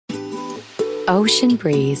ocean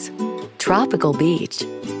breeze, tropical beach,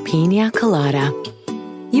 pina colada.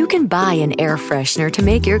 You can buy an air freshener to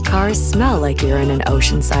make your car smell like you're in an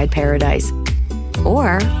oceanside paradise.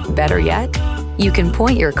 Or, better yet, you can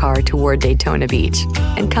point your car toward Daytona Beach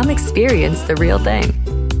and come experience the real thing.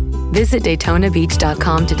 Visit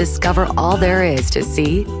DaytonaBeach.com to discover all there is to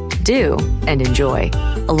see, do, and enjoy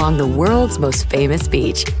along the world's most famous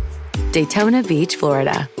beach. Daytona Beach,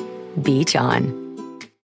 Florida. Beach on.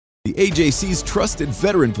 The AJC's trusted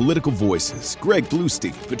veteran political voices, Greg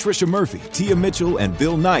Bluestein, Patricia Murphy, Tia Mitchell, and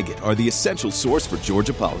Bill Nygut, are the essential source for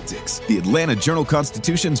Georgia politics. The Atlanta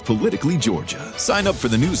Journal-Constitution's Politically Georgia. Sign up for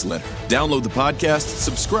the newsletter, download the podcast,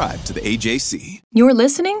 subscribe to the AJC. You're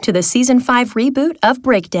listening to the Season 5 reboot of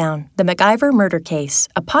Breakdown, the MacIver Murder Case,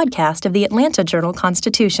 a podcast of the Atlanta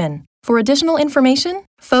Journal-Constitution. For additional information,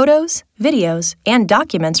 photos, videos, and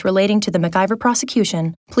documents relating to the MacIver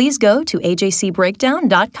prosecution, please go to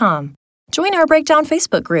ajcbreakdown.com. Join our Breakdown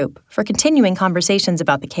Facebook group for continuing conversations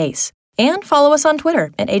about the case. And follow us on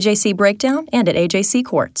Twitter at AJC Breakdown and at AJC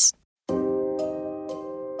Courts.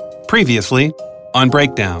 Previously on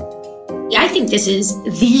Breakdown. I think this is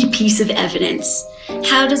the piece of evidence.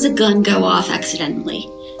 How does a gun go off accidentally?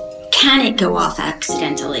 Can it go off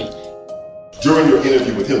accidentally? During your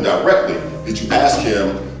interview with him directly, did you ask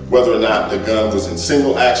him whether or not the gun was in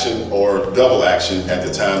single action or double action at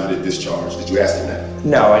the time that it discharged? Did you ask him that?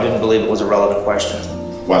 No, I didn't believe it was a relevant question.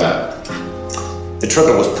 Why not? The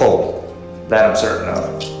trigger was pulled. That I'm certain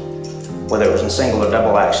of. Whether it was in single or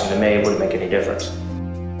double action, to me, it wouldn't make any difference.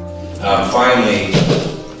 Finally,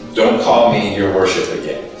 don't call me your worship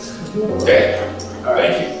again. Okay?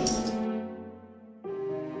 Thank you.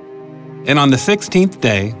 And on the 16th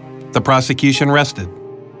day, the prosecution rested.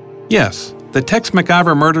 Yes, the Tex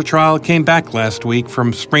MacIver murder trial came back last week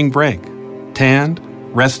from spring break, tanned,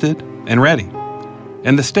 rested, and ready.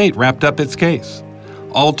 And the state wrapped up its case.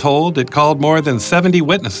 All told, it called more than 70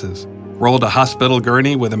 witnesses, rolled a hospital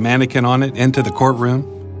gurney with a mannequin on it into the courtroom,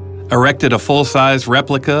 erected a full-size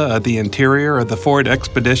replica of the interior of the Ford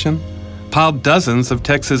Expedition, piled dozens of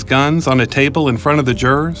Texas guns on a table in front of the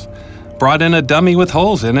jurors, brought in a dummy with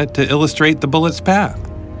holes in it to illustrate the bullet's path.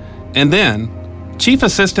 And then, Chief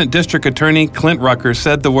Assistant District Attorney Clint Rucker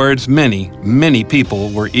said the words many, many people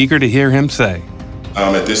were eager to hear him say.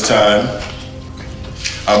 At this time,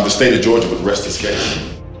 the state of Georgia would rest its case.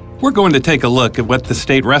 We're going to take a look at what the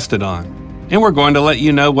state rested on, and we're going to let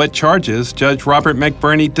you know what charges Judge Robert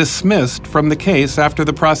McBurney dismissed from the case after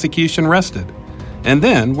the prosecution rested. And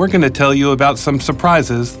then we're going to tell you about some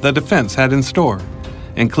surprises the defense had in store,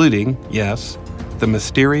 including, yes, the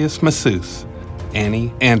mysterious masseuse,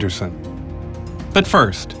 Annie Anderson. But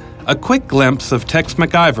first, a quick glimpse of Tex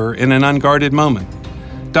MacIver in an unguarded moment.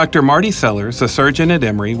 Dr. Marty Sellers, a surgeon at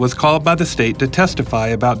Emory, was called by the state to testify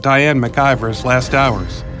about Diane MacIver's last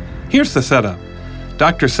hours. Here's the setup.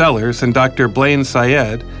 Dr. Sellers and Dr. Blaine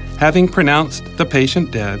Syed, having pronounced the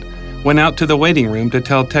patient dead, went out to the waiting room to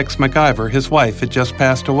tell Tex MacIver his wife had just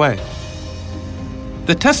passed away.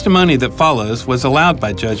 The testimony that follows was allowed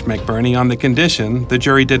by Judge McBurney on the condition the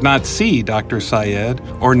jury did not see Dr. Syed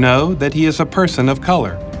or know that he is a person of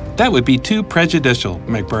color. That would be too prejudicial,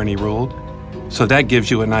 McBurney ruled. So that gives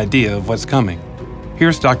you an idea of what's coming.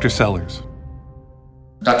 Here's Dr. Sellers.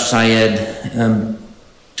 Dr. Syed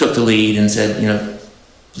took the lead and said,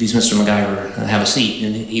 please, Mr. MacIver, have a seat.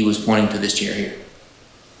 And he was pointing to this chair here.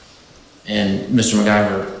 And Mr.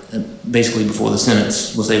 MacIver, basically before the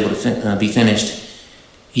sentence was able to be finished,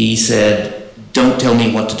 he said, "Don't tell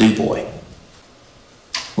me what to do, boy,"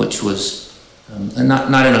 which was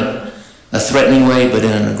not in a threatening way, but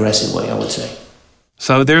in an aggressive way, I would say.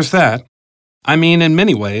 So there's that. I mean, in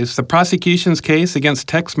many ways, the prosecution's case against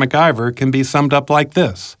Tex MacIver can be summed up like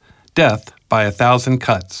this: death by 1,000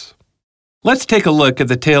 cuts. Let's take a look at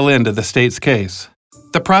the tail end of the state's case.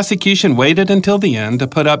 The prosecution waited until the end to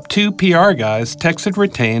put up 2 PR guys Tex had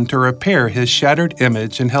retained to repair his shattered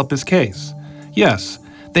image and help his case. Yes,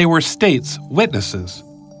 they were state's witnesses.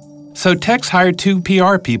 So Tex hired 2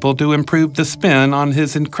 PR people to improve the spin on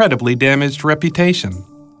his incredibly damaged reputation.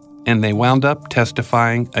 And they wound up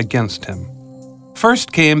testifying against him.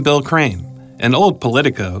 First came Bill Crane, an old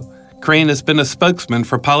Politico. Crane has been a spokesman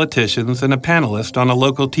for politicians and a panelist on a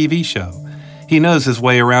local TV show. He knows his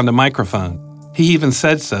way around a microphone. He even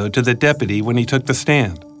said so to the deputy when he took the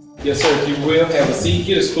stand. Yes, sir, if you will, have a seat.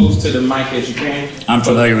 Get as close to the mic as you can. I'm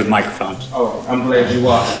familiar with microphones. Oh, I'm glad you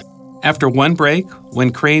are. After one break,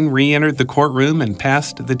 when Crane re-entered the courtroom and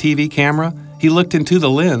passed the TV camera, he looked into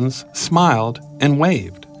the lens, smiled, and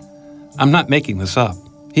waved. I'm not making this up.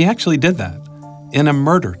 He actually did that in a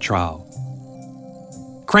murder trial.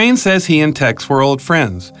 Crane says he and Tex were old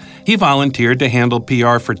friends. He volunteered to handle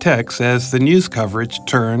PR for Tex as the news coverage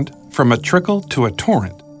turned from a trickle to a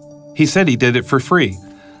torrent. He said he did it for free,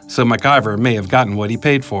 so MacIver may have gotten what he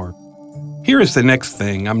paid for. Here is the next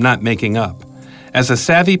thing I'm not making up. As a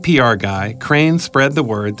savvy PR guy, Crane spread the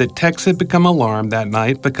word that Tex had become alarmed that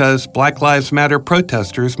night because Black Lives Matter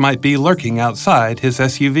protesters might be lurking outside his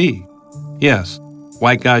SUV. Yes,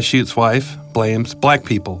 white guy shoots wife, blames black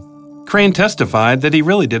people. Crane testified that he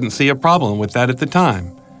really didn't see a problem with that at the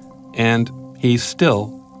time, and he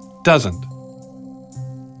still doesn't.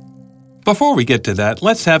 Before we get to that,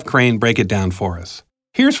 let's have Crane break it down for us.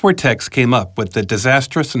 Here's where Tex came up with the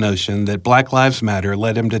disastrous notion that Black Lives Matter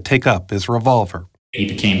led him to take up his revolver. He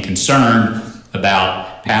became concerned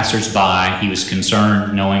about passersby. He was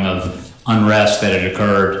concerned knowing of unrest that had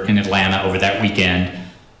occurred in Atlanta over that weekend.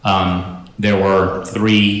 There were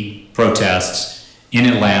 3 protests in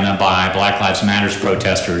Atlanta by Black Lives Matter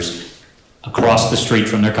protesters across the street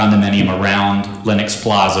from their condominium around Lenox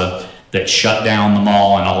Plaza that shut down the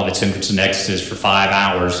mall and all of its entrances and exits for 5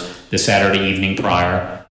 hours the Saturday evening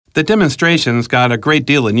prior. The demonstrations got a great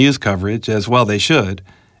deal of news coverage, as well they should,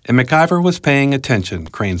 and MacIver was paying attention,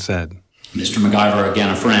 Crane said. Mr. MacIver, again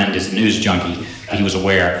a friend, is a news junkie. He was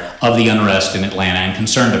aware of the unrest in Atlanta and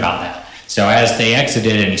concerned about that. So as they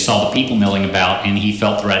exited and he saw the people milling about and he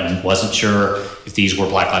felt threatened, wasn't sure if these were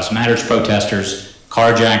Black Lives Matter protesters,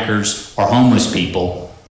 carjackers, or homeless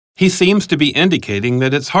people. He seems to be indicating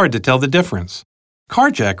that it's hard to tell the difference.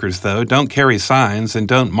 Carjackers, though, don't carry signs and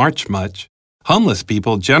don't march much. Homeless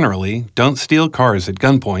people, generally, don't steal cars at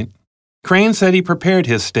gunpoint. Crane said he prepared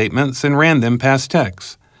his statements and ran them past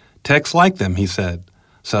Tex. Tex liked them, he said.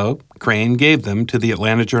 So, Crane gave them to the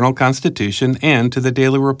Atlanta Journal-Constitution and to the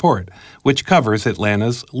Daily Report, which covers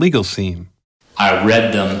Atlanta's legal scene. I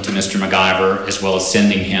read them to Mr. MacIver, as well as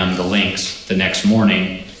sending him the links the next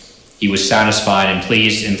morning. He was satisfied and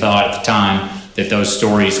pleased and thought at the time that those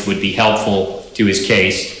stories would be helpful to his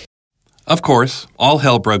case. Of course, all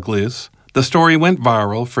hell broke loose. The story went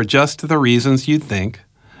viral for just the reasons you'd think.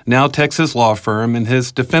 Now Tex's law firm and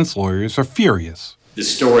his defense lawyers are furious. The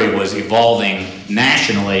story was evolving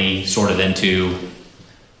nationally sort of into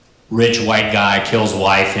rich white guy kills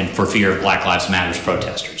wife and for fear of Black Lives Matter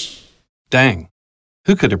protesters. Dang.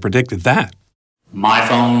 Who could have predicted that? My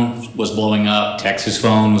phone was blowing up. Tex's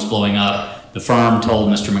phone was blowing up. The firm told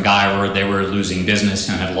Mr. MacIver they were losing business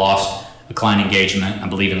and had lost a client engagement, I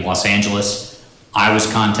believe in Los Angeles. I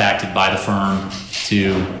was contacted by the firm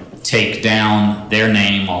to take down their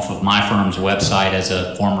name off of my firm's website as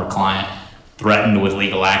a former client, threatened with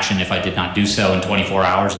legal action if I did not do so in 24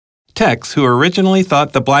 hours. Tex, who originally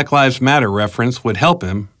thought the Black Lives Matter reference would help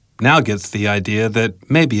him, now gets the idea that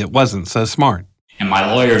maybe it wasn't so smart. And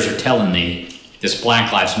my lawyers are telling me this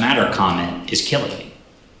Black Lives Matter comment is killing me.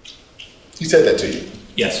 He said that to you?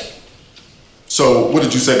 Yes. So what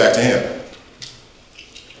did you say back to him?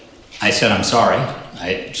 I said, I'm sorry.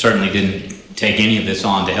 I certainly didn't take any of this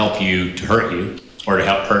on to help you, to hurt you, or to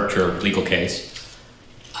help hurt your legal case.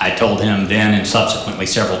 I told him then and subsequently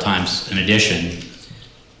several times in addition,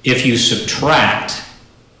 if you subtract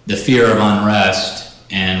the fear of unrest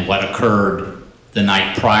and what occurred the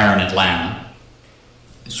night prior in Atlanta,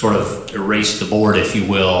 sort of erase the board, if you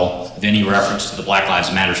will, of any reference to the Black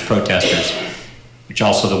Lives Matter protesters, which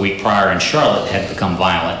also the week prior in Charlotte had become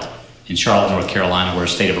violent. In Charlotte, North Carolina, where a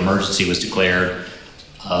state of emergency was declared,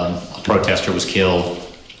 a protester was killed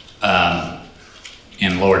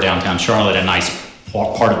in lower downtown Charlotte, a nice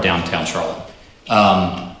part of downtown Charlotte.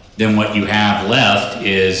 Then what you have left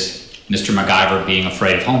is Mr. MacIver being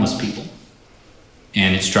afraid of homeless people.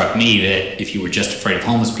 And it struck me that if you were just afraid of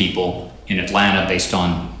homeless people in Atlanta based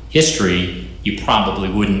on history, you probably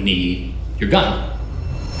wouldn't need your gun.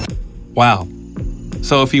 Wow.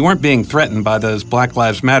 So if you weren't being threatened by those Black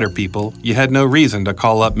Lives Matter people, you had no reason to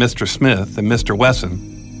call up Mr. Smith and Mr.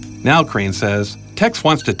 Wesson. Now, Crane says, Tex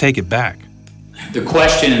wants to take it back. The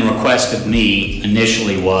question and request of me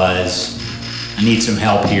initially was, I need some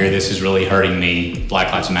help here, this is really hurting me,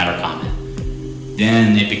 Black Lives Matter comment.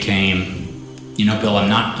 Then it became, you know, Bill,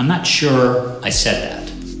 I'm not sure I said that.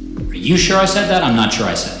 Are you sure I said that? I'm not sure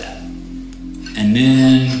I said that. And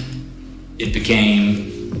then it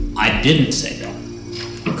became, I didn't say that.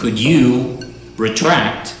 Could you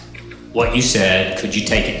retract what you said? Could you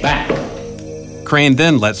take it back? Crane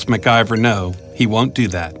then lets MacIver know he won't do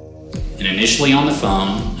that. And initially on the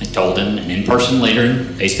phone, I told him, and in person later,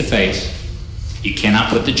 face-to-face, you cannot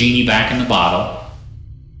put the genie back in the bottle.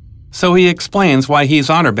 So he explains why he's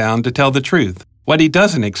honor-bound to tell the truth. What he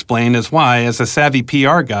doesn't explain is why, as a savvy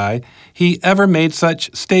PR guy, he ever made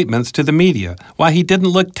such statements to the media, why he didn't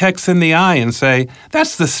look Tex in the eye and say,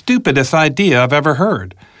 "That's the stupidest idea I've ever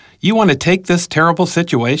heard. You want to take this terrible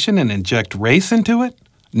situation and inject race into it?"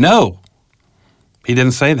 No. He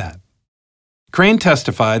didn't say that. Crane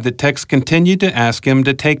testified that Tex continued to ask him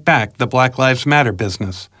to take back the Black Lives Matter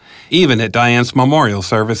business, even at Diane's memorial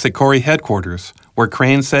service at Corey headquarters, where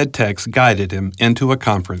Crane said Tex guided him into a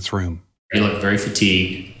conference room. He looked very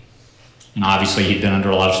fatigued, and obviously he'd been under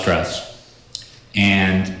a lot of stress.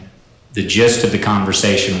 And the gist of the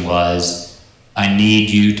conversation was, I need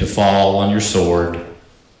you to fall on your sword.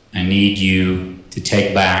 I need you to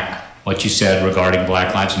take back what you said regarding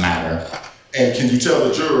Black Lives Matter. And can you tell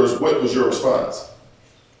the jurors what was your response?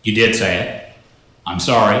 You did say it. I'm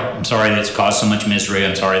sorry. I'm sorry that it's caused so much misery.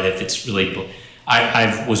 I'm sorry that it's really...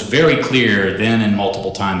 I was very clear then and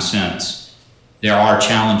multiple times since. There are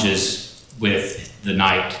challenges with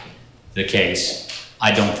the case.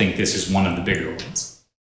 I don't think this is one of the bigger ones.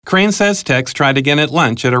 Crane says Tex tried again at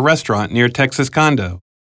lunch at a restaurant near Tex's condo.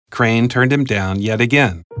 Crane turned him down yet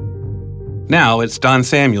again. Now it's Don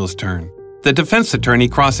Samuel's turn. The defense attorney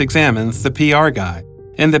cross-examines the PR guy,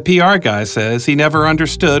 and the PR guy says he never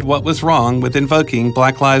understood what was wrong with invoking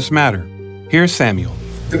Black Lives Matter. Here's Samuel.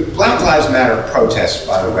 The Black Lives Matter protest,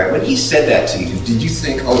 by the way, when he said that to you, did you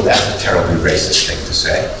think, oh, that's a terribly racist thing to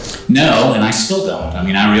say? No, and I still don't. I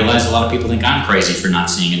mean, I realize a lot of people think I'm crazy for not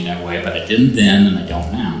seeing it that way, but I didn't then and I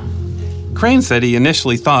don't now. Crane said he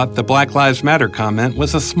initially thought the Black Lives Matter comment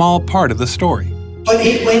was a small part of the story. But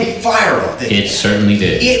it went viral, didn't it? It certainly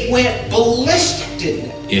did. It went ballistic,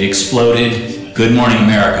 didn't it? It exploded. Good Morning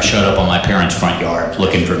America showed up on my parents' front yard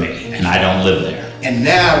looking for me, and I don't live there. And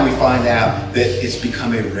now we find out that it's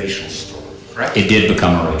become a racial story, correct? It did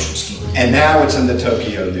become a racial story. And now it's in the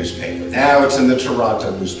Tokyo newspaper. Now it's in the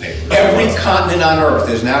Toronto newspaper. Every continent on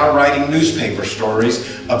earth is now writing newspaper stories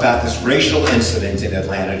about this racial incident in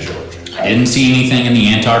Atlanta, Georgia. I didn't see anything in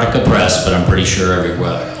the Antarctica press, but I'm pretty sure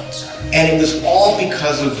everywhere else. And it was all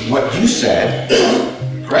because of what you said,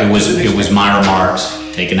 correct? It was my remarks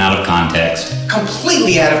taken out of context.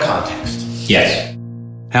 Completely out of context. Yes.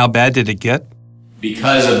 How bad did it get?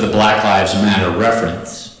 Because of the Black Lives Matter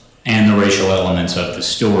reference and the racial elements of the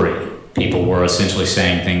story, people were essentially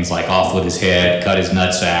saying things like off with his head, cut his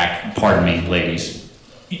nutsack, pardon me, ladies,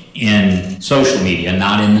 in social media,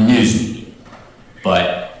 not in the news media.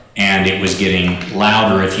 And it was getting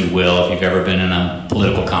louder, if you will. If you've ever been in a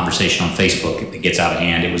political conversation on Facebook, it gets out of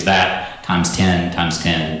hand. It was that times 10, times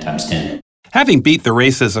 10, times 10. Having beat the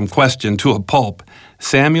racism question to a pulp,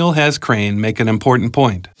 Samuel has Crane make an important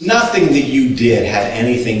point. Nothing that you did had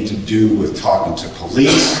anything to do with talking to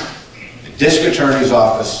police, the district attorney's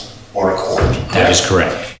office, or a court. That is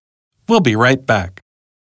correct. We'll be right back.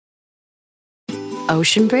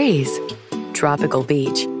 Ocean breeze, tropical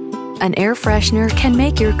beach. An air freshener can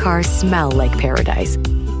make your car smell like paradise.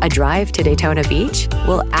 A drive to Daytona Beach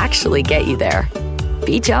will actually get you there.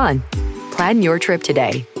 Beach on. Plan your trip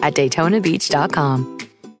today at DaytonaBeach.com.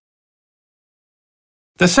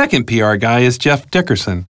 The second PR guy is Jeff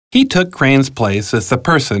Dickerson. He took Crane's place as the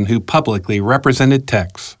person who publicly represented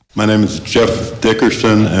Tex. My name is Jeff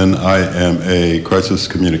Dickerson, and I am a crisis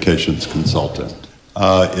communications consultant.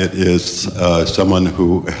 It is someone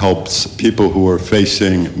who helps people who are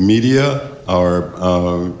facing media or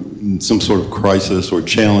some sort of crisis or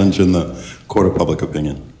challenge in the court of public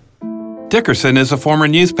opinion. Dickerson is a former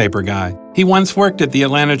newspaper guy. He once worked at the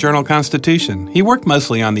Atlanta Journal-Constitution. He worked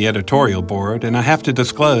mostly on the editorial board, and I have to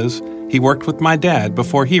disclose, he worked with my dad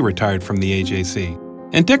before he retired from the AJC.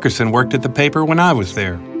 And Dickerson worked at the paper when I was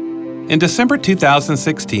there. In December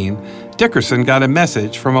 2016, Dickerson got a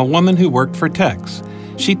message from a woman who worked for Tex.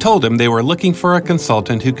 She told him they were looking for a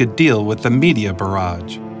consultant who could deal with the media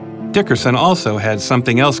barrage. Dickerson also had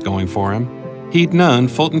something else going for him. He'd known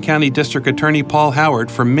Fulton County District Attorney Paul Howard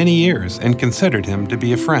for many years and considered him to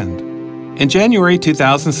be a friend. In January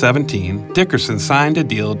 2017, Dickerson signed a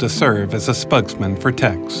deal to serve as a spokesman for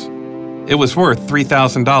Tex. It was worth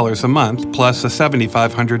 $3,000 a month plus a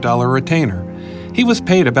 $7,500 retainer. He was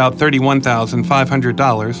paid about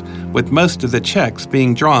 $31,500, with most of the checks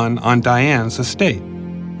being drawn on Diane's estate.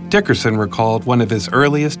 Dickerson recalled one of his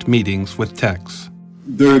earliest meetings with Tex.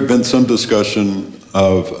 There had been some discussion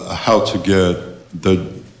of how to get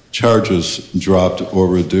the charges dropped or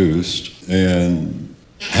reduced, and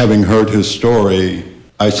having heard his story,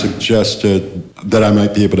 I suggested that I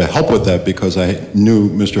might be able to help with that because I knew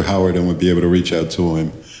Mr. Howard and would be able to reach out to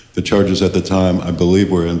him. The charges at the time, I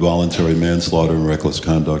believe, were involuntary manslaughter and reckless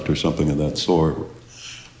conduct or something of that sort.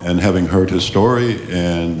 And having heard his story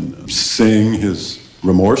and seeing his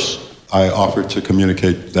remorse, I offered to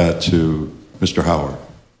communicate that to Mr. Howard.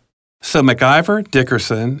 So MacIver,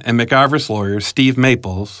 Dickerson, and MacIver's lawyer, Steve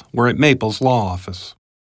Maples, were at Maples' law office.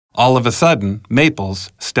 All of a sudden,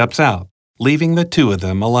 Maples steps out, leaving the two of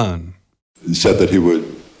them alone. He said that he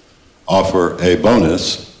would offer a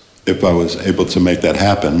bonus if I was able to make that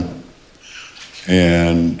happen,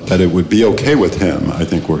 and that it would be okay with him, I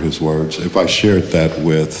think were his words, if I shared that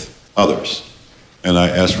with others. And I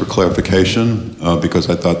asked for clarification because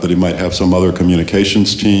I thought that he might have some other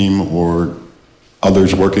communications team or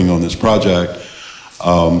others working on this project.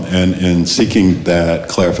 And in seeking that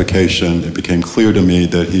clarification, it became clear to me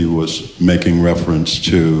that he was making reference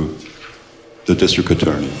to the district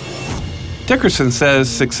attorney. Dickerson says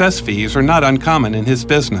success fees are not uncommon in his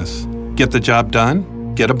business. Get the job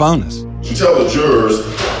done, get a bonus. To tell the jurors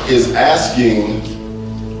is asking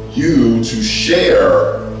you to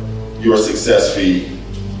share your success fee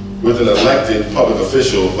with an elected public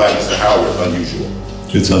official like Mr. Howard unusual.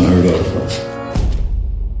 It's unheard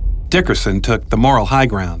of. Dickerson took the moral high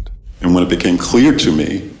ground. And when it became clear to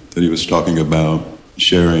me that he was talking about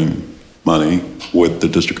sharing money with the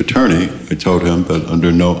district attorney, I told him that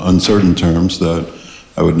under no uncertain terms that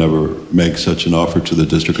I would never make such an offer to the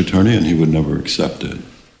district attorney and he would never accept it.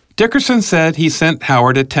 Dickerson said he sent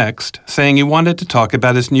Howard a text saying he wanted to talk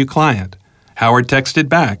about his new client. Howard texted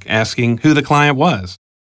back asking who the client was.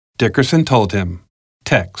 Dickerson told him,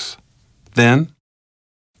 Tex. Then,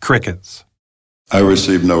 crickets. I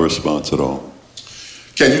received no response at all.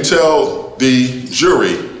 Can you tell the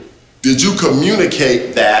jury, did you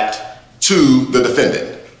communicate that to the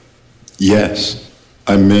defendant? Yes.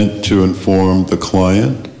 I meant to inform the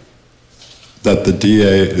client that the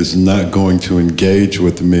DA is not going to engage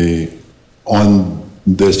with me on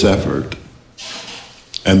this effort,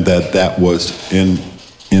 and that was an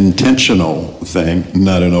intentional thing,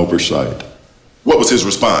 not an oversight. What was his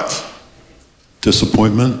response?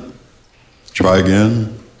 Disappointment. Try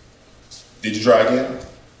again. Did you try again?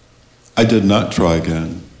 I did not try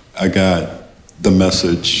again. I got the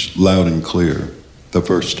message loud and clear the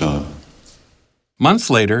first time.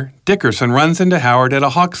 Months later, Dickerson runs into Howard at a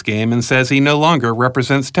Hawks game and says he no longer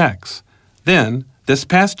represents Tex. Then, this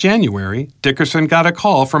past January, Dickerson got a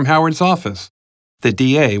call from Howard's office. The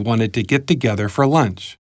DA wanted to get together for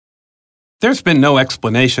lunch. There's been no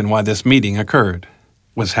explanation why this meeting occurred.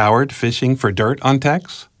 Was Howard fishing for dirt on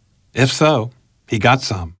Tex? If so, he got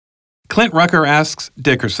some. Clint Rucker asks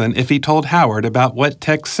Dickerson if he told Howard about what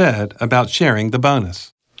Tex said about sharing the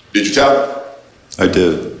bonus. Did you tell him? I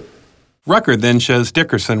did. Rucker then shows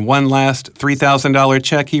Dickerson one last $3,000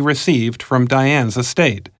 check he received from Diane's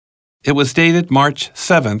estate. It was dated March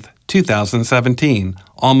 7th, 2017,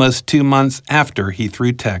 almost 2 months after he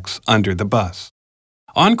threw Tex under the bus.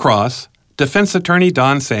 On cross, defense attorney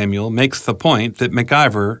Don Samuel makes the point that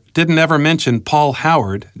MacIver didn't ever mention Paul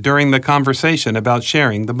Howard during the conversation about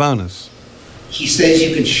sharing the bonus. He says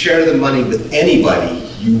you can share the money with anybody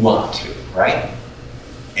you want to, right?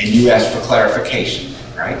 And you asked for clarification,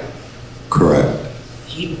 right? Correct.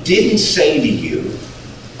 He didn't say to you,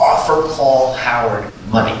 offer Paul Howard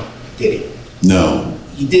money, did he? No.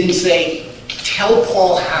 He didn't say, tell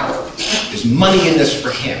Paul Howard there's money in this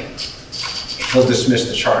for him, and he'll dismiss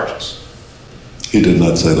the charges. He did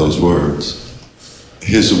not say those words.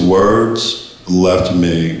 His words left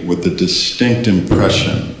me with the distinct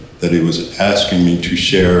impression that he was asking me to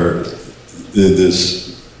share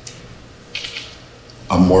this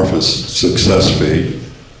amorphous success fee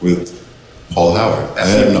with Paul Howard. I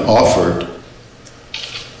hadn't offered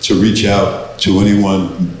to reach out to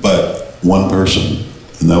anyone but one person,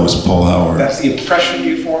 and that was Paul Howard. That's the impression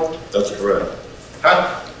you formed? That's correct.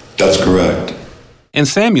 Huh? That's correct. And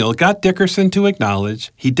Samuel got Dickerson to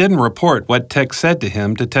acknowledge he didn't report what Tex said to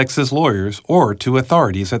him to Tex's lawyers or to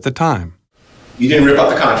authorities at the time. You didn't rip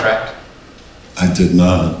up the contract? I did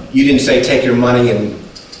not. You didn't say take your money and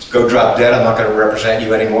go drop dead, I'm not going to represent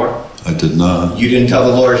you anymore? I did not. You didn't tell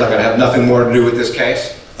the lawyers I'm going to have nothing more to do with this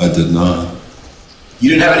case? I did not. You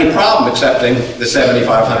didn't have any problem accepting the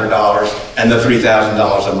 $7,500 and the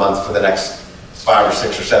 $3,000 a month for the next 5 or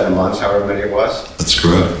 6 or 7 months, however many it was? That's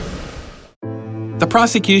correct. The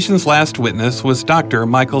prosecution's last witness was Dr.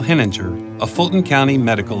 Michael Henninger, a Fulton County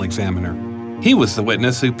medical examiner. He was the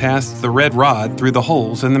witness who passed the red rod through the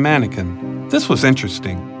holes in the mannequin. This was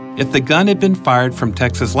interesting. If the gun had been fired from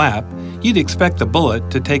Tex's lap, you'd expect the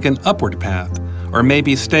bullet to take an upward path, or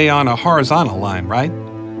maybe stay on a horizontal line, right?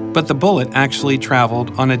 But the bullet actually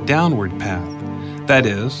traveled on a downward path. That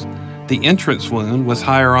is, the entrance wound was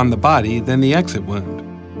higher on the body than the exit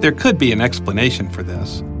wound. There could be an explanation for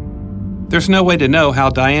this. There's no way to know how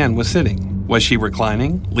Diane was sitting. Was she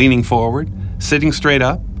reclining, leaning forward, sitting straight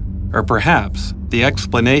up? Or perhaps the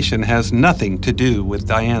explanation has nothing to do with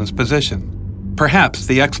Diane's position. Perhaps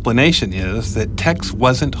the explanation is that Tex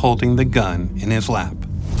wasn't holding the gun in his lap.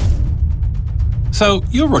 So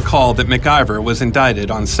you'll recall that MacIver was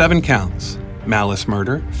indicted on 7 counts: malice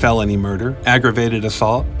murder, felony murder, aggravated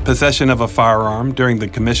assault, possession of a firearm during the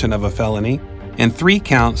commission of a felony, and 3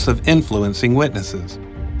 counts of influencing witnesses.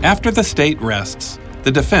 After the state rests,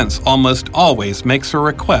 the defense almost always makes a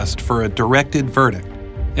request for a directed verdict.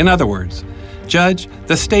 In other words, Judge,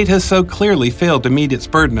 the state has so clearly failed to meet its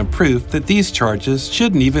burden of proof that these charges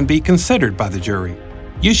shouldn't even be considered by the jury.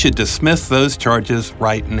 You should dismiss those charges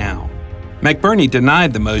right now. McBurney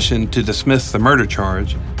denied the motion to dismiss the murder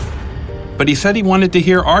charge, but he said he wanted to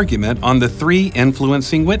hear argument on the 3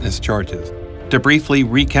 influencing witness charges. To briefly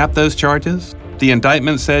recap those charges, the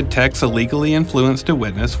indictment said Tex illegally influenced a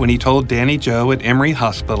witness when he told Danny Jo at Emory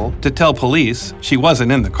Hospital to tell police she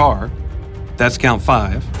wasn't in the car. That's count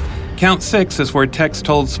 5. Count 6 is where Tex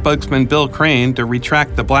told spokesman Bill Crane to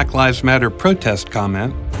retract the Black Lives Matter protest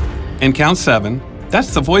comment. And count 7,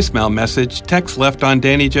 that's the voicemail message Tex left on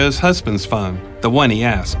Danny Jo's husband's phone, the one he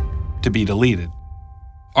asked to be deleted.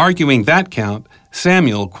 Arguing that count,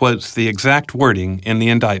 Samuel quotes the exact wording in the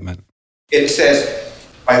indictment. It says,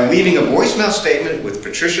 by leaving a voicemail statement with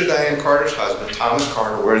Patricia Diane Carter's husband, Thomas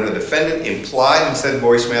Carter, wherein the defendant implied in said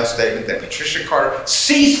voicemail statement that Patricia Carter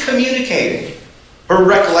ceased communicating her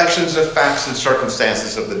recollections of facts and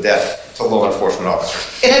circumstances of the death to law enforcement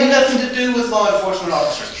officers. It had nothing to do with law enforcement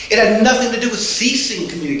officers. It had nothing to do with ceasing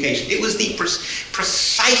communication. It was the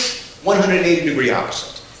precise 180-degree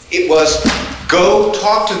opposite. It was, go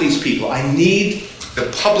talk to these people. I need the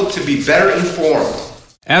public to be better informed.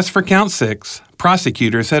 As for count 6,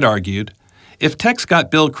 prosecutors had argued, if Tex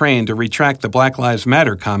got Bill Crane to retract the Black Lives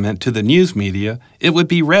Matter comment to the news media, it would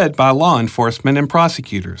be read by law enforcement and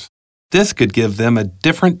prosecutors. This could give them a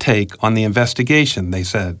different take on the investigation, they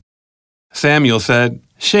said. Samuel said,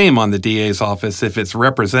 shame on the DA's office if its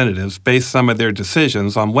representatives base some of their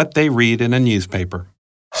decisions on what they read in a newspaper.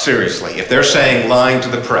 Seriously, if they're saying lying to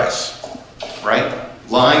the press, right?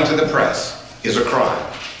 Lying to the press is a crime,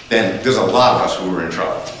 then there's a lot of us who are in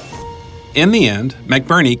trouble. In the end,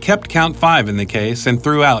 McBurney kept count 5 in the case and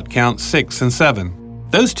threw out counts 6 and 7.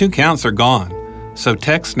 Those 2 counts are gone, so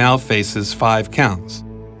Tex now faces 5 counts.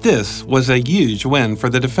 This was a huge win for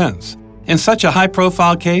the defense. In such a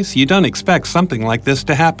high-profile case, you don't expect something like this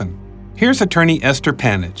to happen. Here's attorney Esther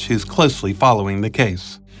Panich, who's closely following the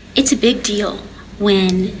case. It's a big deal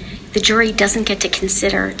when the jury doesn't get to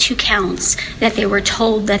consider 2 counts that they were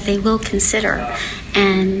told that they will consider.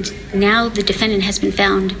 And now the defendant has been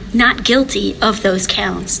found not guilty of those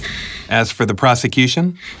counts. As for the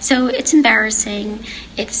prosecution? So it's embarrassing.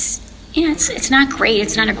 It's not great.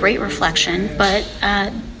 It's not a great reflection, but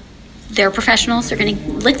they're professionals. They're going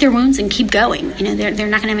to lick their wounds and keep going. They're not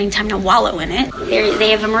going to have any time to wallow in it.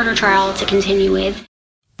 They have a murder trial to continue with.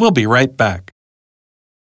 We'll be right back.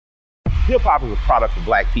 Hip-hop is a product of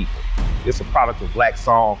black people. It's a product of black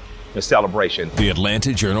song and celebration. The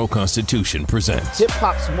Atlanta Journal-Constitution presents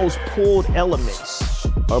hip-hop's most pulled elements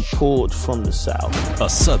are pulled from the South. A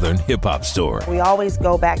Southern hip-hop story. We always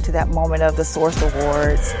go back to that moment of the Source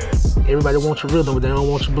Awards. Everybody wants your rhythm, but they don't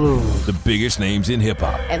want your blues. The biggest names in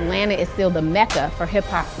hip-hop. Atlanta is still the mecca for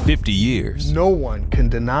hip-hop. 50 years. No one can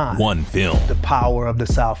deny one film. The power of the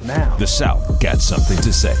South now. The South got something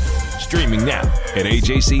to say. Streaming now at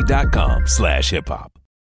ajc.com/hiphop.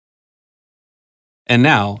 And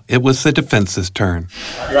now, it was the defense's turn.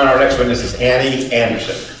 Your Honor, our next witness is Annie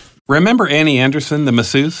Anderson. Remember Annie Anderson, the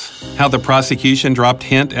masseuse? How the prosecution dropped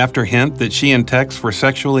hint after hint that she and Tex were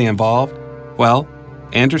sexually involved? Well,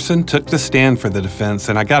 Anderson took the stand for the defense,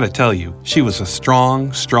 and I gotta tell you, she was a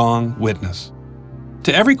strong, strong witness.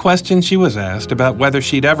 To every question she was asked about whether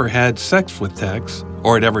she'd ever had sex with Tex,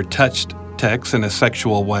 or had ever touched Tex in a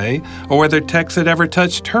sexual way, or whether Tex had ever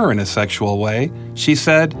touched her in a sexual way, she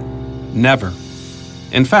said, never.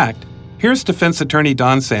 In fact, here's defense attorney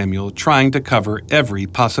Don Samuel trying to cover every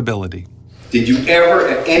possibility. Did you ever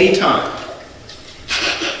at any time,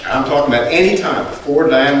 I'm talking about any time before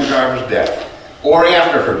Diane MacIver's death or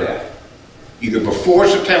after her death, either before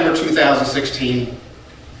September 2016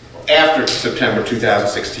 or after September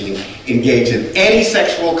 2016, engage in any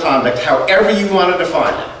sexual conduct, however you want to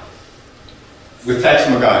define it, with Tex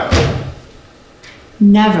MacIver?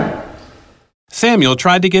 Never. Samuel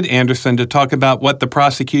tried to get Anderson to talk about what the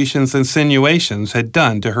prosecution's insinuations had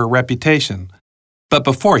done to her reputation. But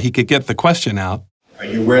before he could get the question out... Are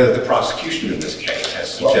you aware that the prosecution in this case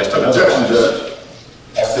has suggested... Objection, Judge.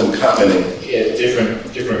 That's them commenting. Yeah,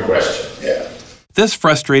 different question. Yeah. This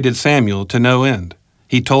frustrated Samuel to no end.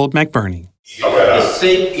 He told McBurney. All right. The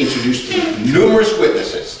state introduced numerous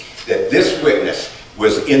witnesses that this witness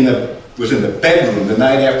was in the bedroom the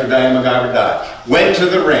night after Diane MacGyver died, went to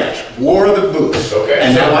the ranch, wore the boots,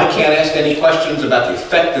 and now I can't ask any questions about the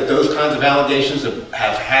effect that those kinds of allegations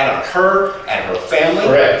have had on her and her family?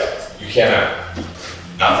 Correct. You cannot.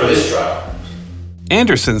 Not for this trial.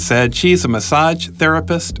 Anderson said she's a massage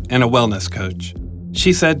therapist and a wellness coach.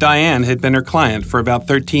 She said Diane had been her client for about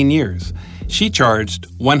 13 years. She charged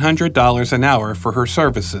 $100 an hour for her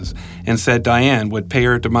services and said Diane would pay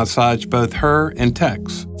her to massage both her and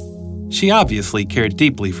Tex. She obviously cared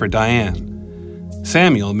deeply for Diane.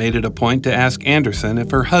 Samuel made it a point to ask Anderson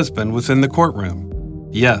if her husband was in the courtroom.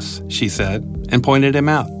 Yes, she said, and pointed him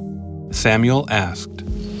out. Samuel asked,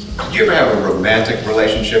 Did you ever have a romantic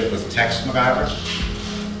relationship with Tex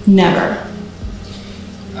MacGyver? Never.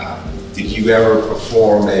 Did you ever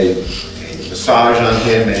perform a massage on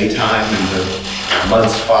him any time in the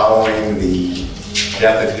months following the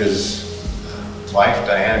death of his wife,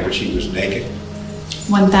 Diane, in which he was naked?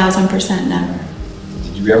 1000% never.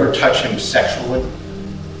 Did you ever touch him sexually?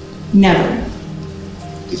 Never.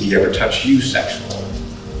 Did he ever touch you sexually?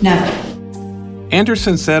 Never.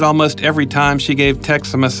 Anderson said almost every time she gave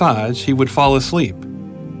Tex a massage, he would fall asleep,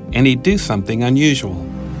 and he'd do something unusual.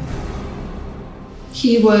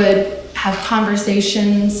 He would have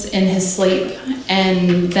conversations in his sleep,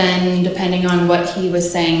 and then depending on what he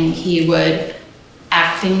was saying, he would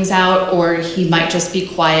act things out, or he might just be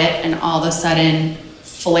quiet and all of a sudden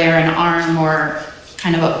flare an arm or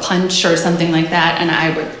kind of a punch or something like that, and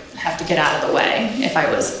I would have to get out of the way if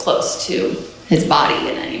I was close to his body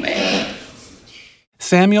in any way.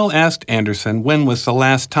 Samuel asked Anderson when was the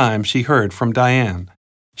last time she heard from Diane.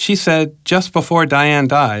 She said just before Diane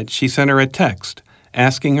died, she sent her a text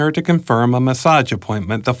asking her to confirm a massage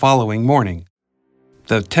appointment the following morning.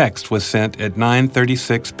 The text was sent at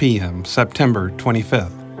 9:36 p.m., September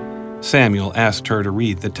 25th. Samuel asked her to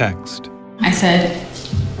read the text. I said,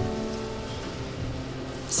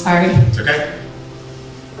 sorry. It's okay.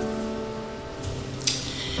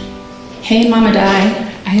 Hey, Mama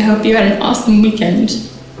Di, I hope you had an awesome weekend.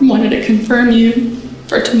 Wanted to confirm you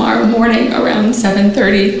for tomorrow morning around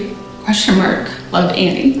 7:30, ? Love,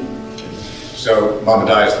 Annie. So, Mama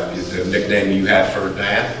Di is the nickname you had for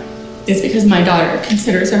Diane? It's because my daughter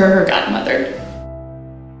considers her her godmother.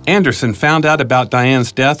 Anderson found out about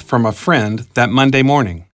Diane's death from a friend that Monday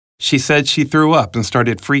morning. She said she threw up and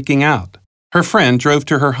started freaking out. Her friend drove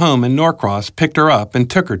to her home in Norcross, picked her up, and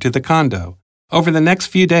took her to the condo. Over the next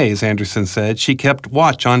few days, Anderson said, she kept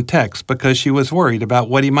watch on Tex because she was worried about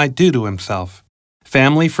what he might do to himself.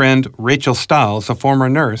 Family friend Rachel Stiles, a former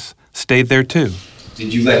nurse, stayed there too.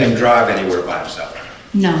 Did you let him drive anywhere by himself?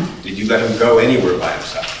 No. Did you let him go anywhere by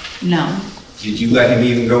himself? No. Did you let him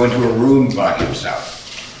even go into a room by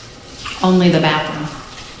himself? Only the bathroom.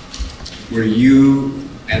 Were you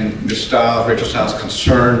and Ms. Stiles, Rachel Stiles,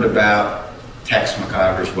 concerned about Tex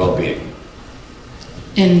MacGyver's well-being?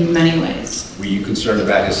 In many ways. Were you concerned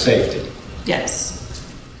about his safety? Yes.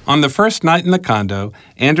 On the first night in the condo,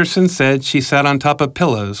 Anderson said she sat on top of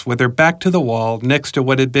pillows with her back to the wall next to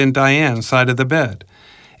what had been Diane's side of the bed.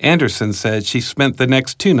 Anderson said she spent the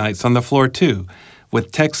next 2 nights on the floor too,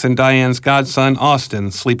 with Tex and Diane's godson Austin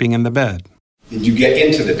sleeping in the bed. Did you get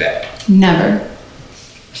into the bed? Never.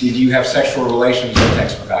 Did you have sexual relations with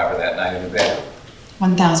Tex MacGyver that night in the bed?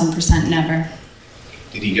 1000% never.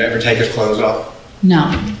 Did he ever take his clothes off? No.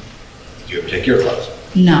 Did you ever take your clothes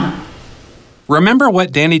off? No. Remember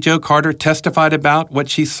what Danny Jo Carter testified about what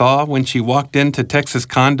she saw when she walked into Tex's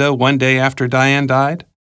condo one day after Diane died?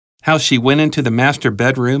 How she went into the master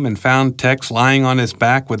bedroom and found Tex lying on his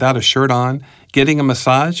back without a shirt on, getting a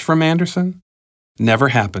massage from Anderson? Never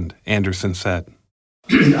happened, Anderson said.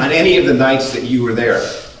 On any of the nights that you were there,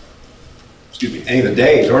 any of the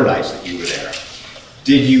days or nights that you were there,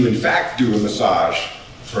 did you in fact do a massage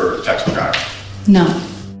for Tex MacGyver? No.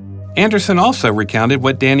 Anderson also recounted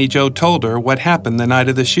what Danny Jo told her what happened the night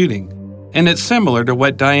of the shooting. And it's similar to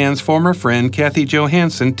what Diane's former friend Kathy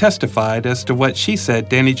Johansson testified as to what she said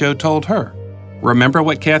Danny Jo told her. Remember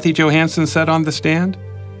what Kathy Johansson said on the stand?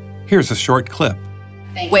 Here's a short clip.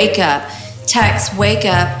 Wake up. Tex, wake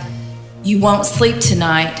up. You won't sleep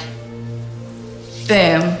tonight.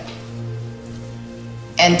 Boom.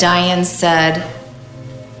 And Diane said,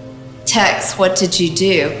 Tex, what did you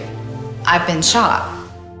do? I've been shot.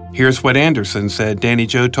 Here's what Anderson said Danny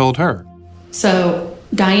Jo told her. So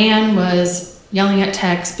Diane was yelling at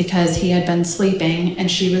Tex because he had been sleeping,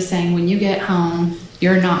 and she was saying, when you get home,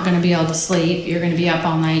 you're not going to be able to sleep. You're going to be up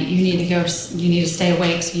all night. You need to stay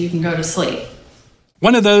awake so you can go to sleep.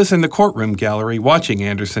 One of those in the courtroom gallery watching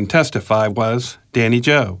Anderson testify was Danny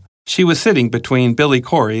Jo. She was sitting between Billy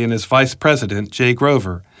Corey and his vice president, Jay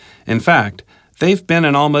Grover. In fact, they've been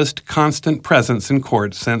an almost constant presence in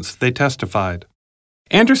court since they testified.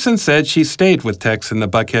 Anderson said she stayed with Tex in the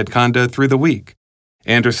Buckhead condo through the week.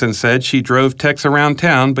 Anderson said she drove Tex around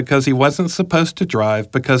town because he wasn't supposed to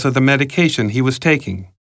drive because of the medication he was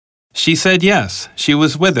taking. She said yes, she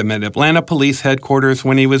was with him at Atlanta Police Headquarters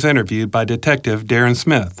when he was interviewed by Detective Darren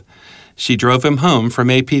Smith. She drove him home from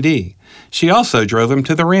APD. She also drove him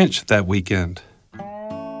to the ranch that weekend.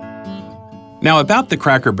 Now about the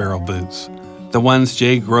Cracker Barrel boots. The ones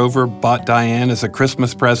Jay Grover bought Diane as a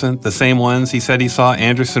Christmas present, the same ones he said he saw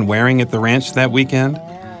Anderson wearing at the ranch that weekend.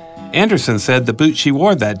 Anderson said the boots she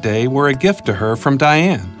wore that day were a gift to her from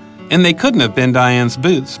Diane. And they couldn't have been Diane's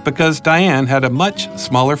boots because Diane had a much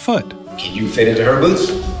smaller foot. Can you fit into her boots?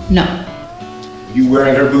 No. Were you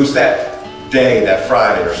wearing her boots that day, that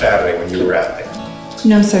Friday or Saturday when you were out there?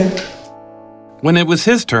 No, sir. When it was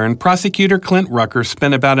his turn, Prosecutor Clint Rucker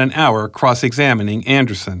spent about an hour cross-examining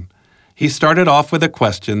Anderson. He started off with a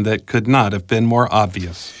question that could not have been more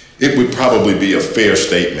obvious. It would probably be a fair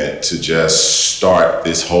statement to just start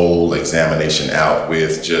this whole examination out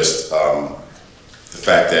with just the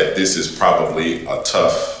fact that this is probably a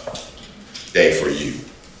tough day for you,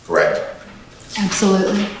 correct?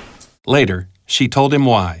 Absolutely. Later, she told him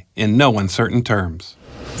why, in no uncertain terms.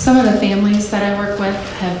 Some of the families that I work with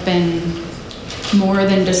have been more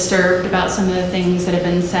than disturbed about some of the things that have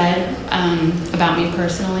been said about me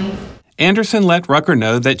personally. Anderson let Rucker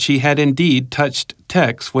know that she had indeed touched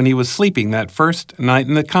Tex when he was sleeping that first night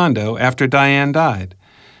in the condo after Diane died.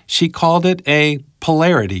 She called it a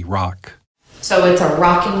polarity rock. So it's a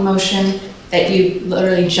rocking motion that you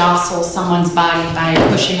literally jostle someone's body by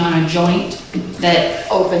pushing on a joint that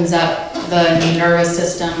opens up the nervous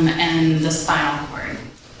system and the spinal cord.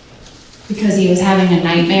 Because he was having a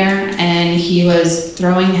nightmare and he was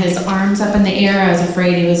throwing his arms up in the air, I was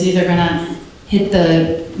afraid he was either gonna hit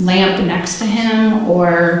the lamp next to him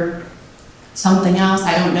or something else,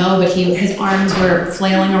 I don't know, but his arms were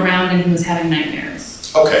flailing around and he was having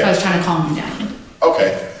nightmares. Okay. So I was trying to calm him down.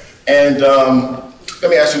 Okay. And let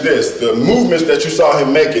me ask you this. The movements that you saw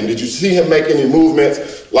him making, did you see him make any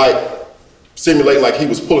movements like simulating like he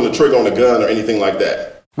was pulling the trigger on a gun or anything like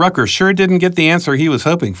that? Rucker sure didn't get the answer he was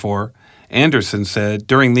hoping for. Anderson said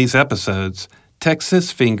during these episodes,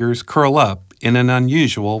 Tex's fingers curl up in an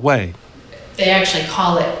unusual way. They actually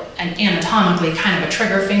call it anatomically kind of a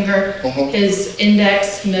trigger finger. His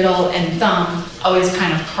index, middle, and thumb always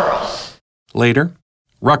kind of curl. Later,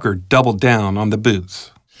 Rucker doubled down on the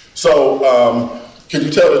boots. So, can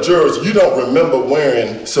you tell the jurors you don't remember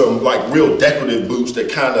wearing some like real decorative boots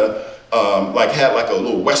that kind of like had like a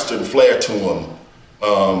little Western flair to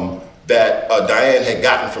them that Diane had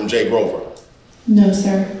gotten from Jay Grover? No,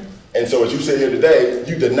 sir. And so as you sit here today,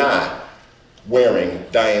 you deny wearing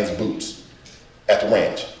Diane's boots at the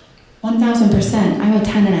ranch? 1,000%. I'm a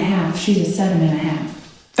 10.5. She's a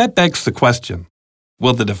 7.5. That begs the question.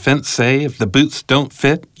 Will the defense say if the boots don't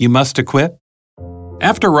fit, you must acquit?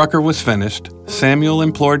 After Rucker was finished, Samuel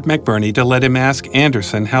implored McBurney to let him ask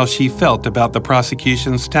Anderson how she felt about the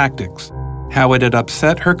prosecution's tactics, how it had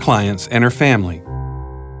upset her clients and her family.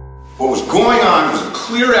 What was going on was a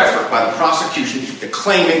clear effort by the prosecution to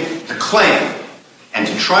claim, and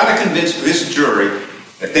to try to convince this jury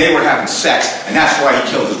that they were having sex, and that's why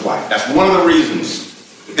he killed his wife. That's one of the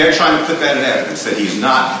reasons that they're trying to put that in evidence, that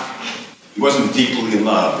he wasn't deeply in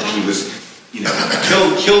love, that he was,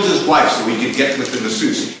 killed his wife so he could get with the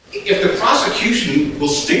masseuse. If the prosecution will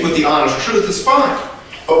stick with the honest truth, it's fine.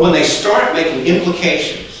 But when they start making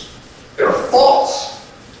implications that are false,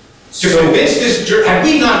 to convince this jury, had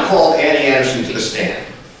we not called Annie Anderson to the stand,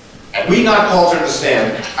 had we not called her to the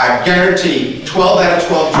stand, I guarantee 12 out of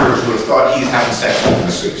 12 jurors would have thought he's having sex with the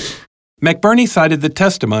masseuse. McBurney cited the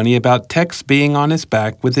testimony about Tex being on his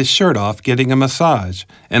back with his shirt off getting a massage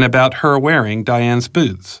and about her wearing Diane's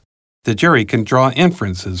boots. The jury can draw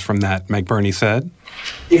inferences from that, McBurney said.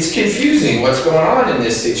 It's confusing what's going on in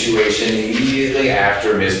this situation immediately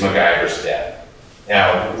after Ms. MacGyver's death.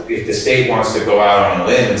 Now, if the state wants to go out on a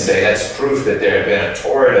limb and say that's proof that there had been a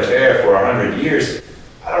torrid affair for 100 years,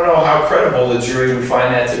 I don't know how credible the jury would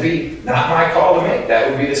find that to be. Not my call to make. That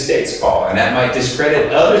would be the state's call. And that might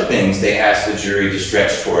discredit other things they ask the jury to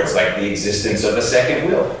stretch towards, like the existence of a second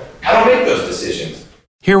will. I don't make those decisions.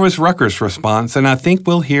 Here was Rucker's response, and I think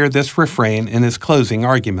we'll hear this refrain in his closing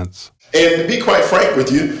arguments. And to be quite frank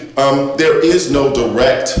with you, there is no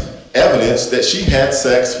direct evidence that she had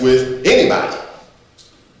sex with anybody.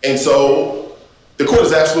 And so the court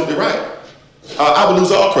is absolutely right. I would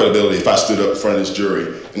lose all credibility if I stood up in front of this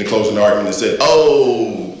jury in the closing argument and said,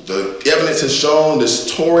 oh, The evidence has shown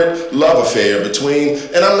this torrid love affair between,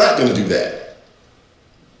 and I'm not going to do that.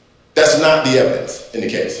 That's not the evidence in the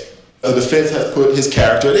case. The defense has put his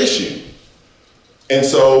character at issue. And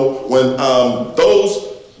so when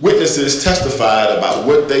those witnesses testified about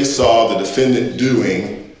what they saw the defendant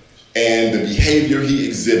doing and the behavior he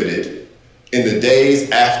exhibited in the days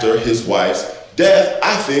after his wife's death,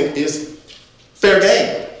 I think is fair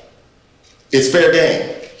game. It's fair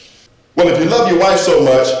game. Well, if you love your wife so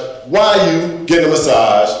much, why are you getting a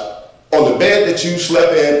massage on the bed that you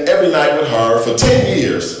slept in every night with her for 10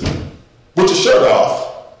 years with your shirt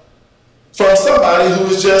off from somebody who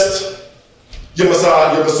is just your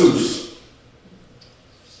massage, your masseuse?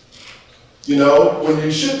 You know, when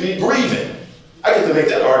you should be grieving. I get to make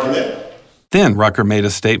that argument. Then Rucker made a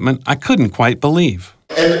statement I couldn't quite believe.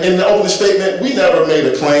 And in the opening statement, we never made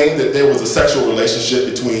a claim that there was a sexual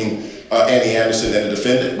relationship between Annie Anderson and the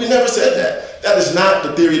defendant. We never said that. That is not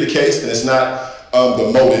the theory of the case, and it's not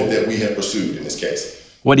the motive that we have pursued in this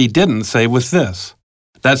case. What he didn't say was this.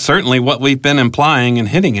 That's certainly what we've been implying and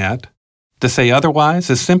hinting at. To say otherwise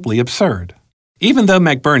is simply absurd. Even though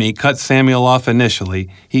McBurney cut Samuel off initially,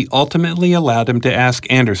 he ultimately allowed him to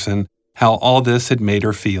ask Anderson how all this had made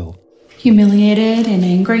her feel. Humiliated and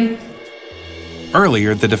angry.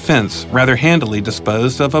 Earlier, the defense rather handily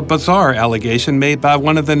disposed of a bizarre allegation made by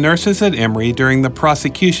one of the nurses at Emory during the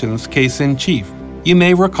prosecution's case in chief. You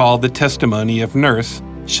may recall the testimony of nurse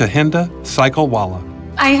Shahinda Saikolwala.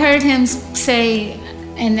 I heard him say,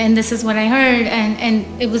 and this is what I heard,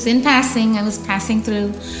 and it was in passing, I was passing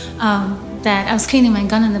through, that I was cleaning my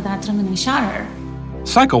gun in the bathroom and I shot her.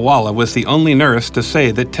 Saikolwala was the only nurse to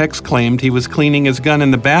say that Tex claimed he was cleaning his gun in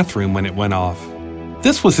the bathroom when it went off.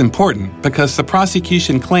 This was important because the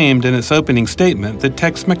prosecution claimed in its opening statement that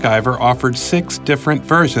Tex McIver offered 6 different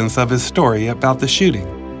versions of his story about the shooting.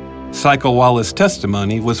 Saikolwala's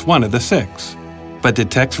testimony was one of the 6. But did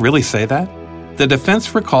Tex really say that? The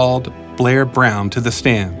defense recalled Blair Brown to the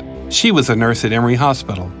stand. She was a nurse at Emory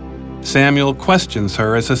Hospital. Samuel questions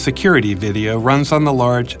her as a security video runs on the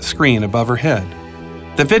large screen above her head.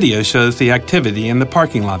 The video shows the activity in the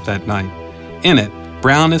parking lot that night. In it,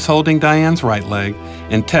 Brown is holding Diane's right leg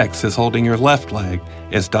and Tex is holding her left leg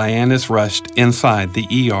as Diane is rushed inside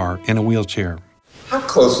the ER in a wheelchair. How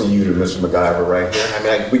close are you to Mr. McIver right here?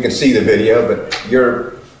 I mean, we can see the video, but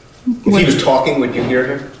if he was talking, would you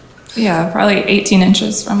hear him? Yeah, probably 18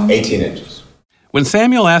 inches from him. 18 inches. When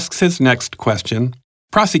Samuel asks his next question,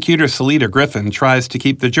 prosecutor Salita Griffin tries to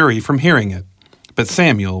keep the jury from hearing it, but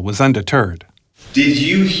Samuel was undeterred. Did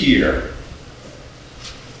you hear,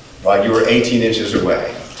 while you were 18 inches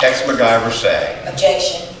away, Tex McIver say,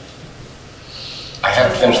 "Objection. I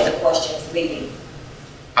haven't finished the question is leading."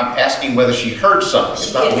 I'm asking whether she heard something.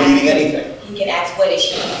 It's not leading anything. You can ask did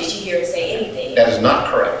she hear her say anything? That is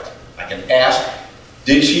not correct. I can ask,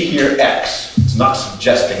 did she hear X? It's not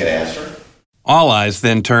suggesting an answer. All eyes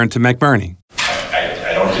then turned to McBurney.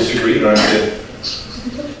 I don't disagree, but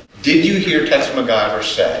did you hear Tex McIver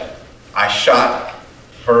say, "I shot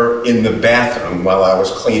her in the bathroom while I was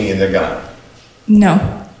cleaning the gun"?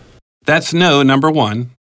 No. That's no number 1.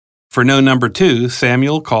 For no number 2,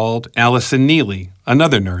 Samuel called Allison Neely,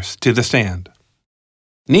 another nurse, to the stand.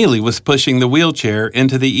 Neely was pushing the wheelchair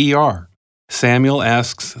into the ER. Samuel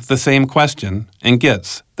asks the same question and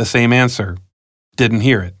gets the same answer. Didn't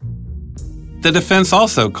hear it. The defense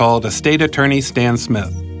also called a state attorney, Stan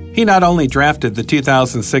Smith. He not only drafted the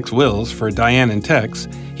 2006 wills for Diane and Tex,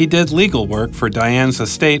 he did legal work for Diane's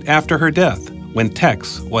estate after her death, when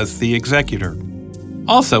Tex was the executor.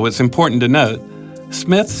 Also, it's important to note,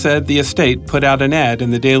 Smith said the estate put out an ad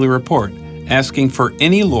in the Daily Report asking for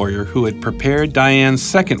any lawyer who had prepared Diane's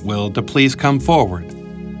second will to please come forward.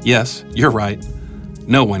 Yes, you're right.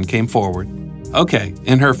 No one came forward. Okay,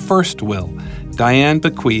 in her first will, Diane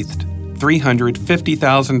bequeathed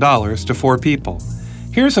 $350,000 to 4 people.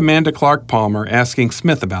 Here's Amanda Clark Palmer asking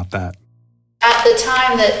Smith about that. At the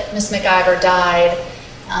time that Ms. McIver died,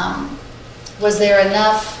 was there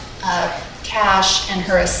enough cash in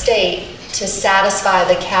her estate to satisfy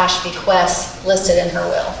the cash bequests listed in her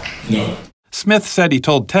will? No. Smith said he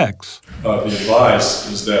told Tex. The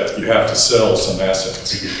advice is that you have to sell some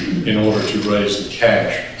assets in order to raise the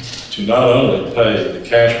cash to not only pay the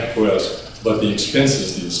cash bequest, but the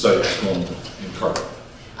expenses the estate is going to incur.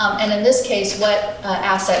 And in this case, what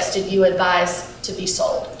assets did you advise to be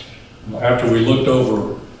sold? After we looked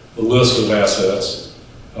over the list of assets,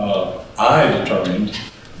 I determined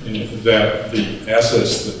that the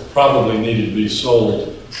assets that probably needed to be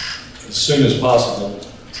sold as soon as possible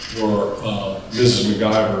were Mrs.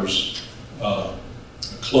 McIver's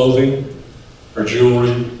clothing, her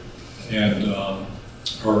jewelry, and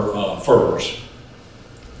her furs.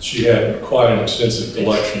 She had quite an extensive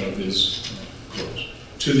collection of these clothes.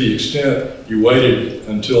 To the extent you waited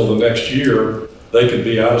until the next year, they could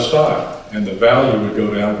be out of stock, and the value would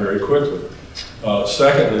go down very quickly.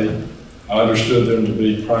 Secondly, I understood them to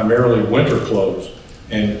be primarily winter clothes,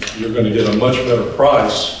 and you're going to get a much better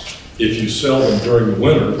price if you sell them during the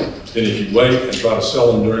winter than if you wait and try to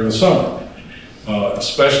sell them during the summer,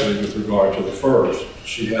 especially with regard to the furs.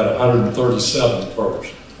 She had 137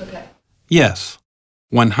 furs. Okay. Yes,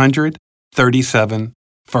 137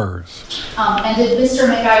 furs. And did Mr.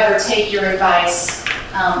 MacIver take your advice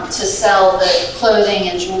to sell the clothing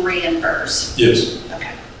and jewelry and furs? Yes.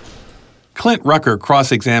 Okay. Clint Rucker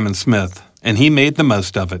cross-examined Smith, and he made the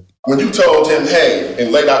most of it. When you told him, hey,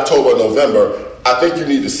 in late October, November, I think you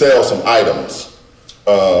need to sell some items,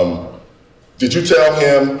 did you tell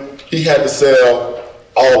him he had to sell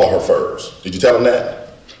all of her furs? Did you tell him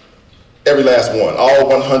that? Every last one, all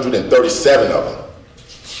 137 of them.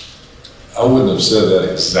 I wouldn't have said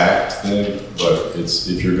that exact thing, but it's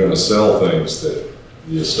if you're going to sell things that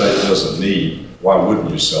the estate doesn't need, why wouldn't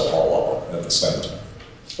you sell all of them at the same time?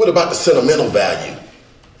 What about the sentimental value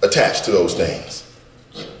attached to those things?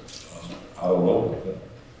 I don't know about that.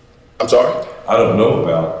 I'm sorry? I don't know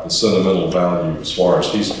about the sentimental value as far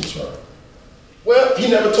as he's concerned. Well, he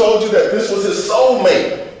never told you that this was his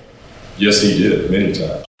soulmate. Yes, he did, many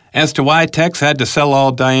times. As to why Tex had to sell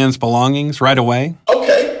all Diane's belongings right away?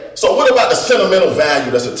 Okay, so what about the sentimental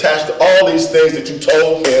value that's attached to all these things that you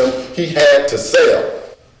told him he had to sell?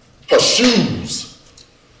 Her shoes,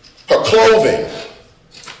 her clothing,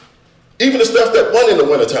 even the stuff that won in the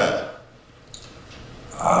wintertime.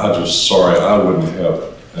 I'm just sorry, I wouldn't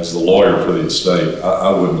have, as the lawyer for the estate,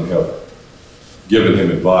 I wouldn't have given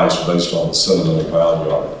him advice based on the sentimental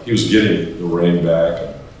value of it. He was getting the ring back, and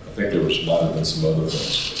I think there might have been some other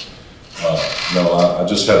things. No, I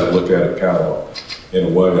just had to look at it kind of in a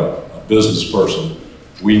way, a business person.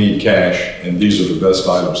 We need cash, and these are the best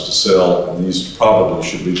items to sell, and these probably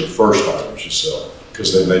should be the first items you sell,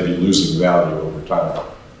 because they may be losing value over time.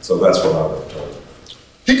 So that's what I would have told him.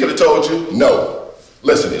 He could have told you, no,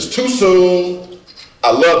 listen, it's too soon.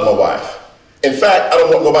 I love my wife. In fact, I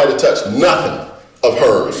don't want nobody to touch nothing of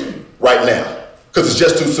hers right now, because it's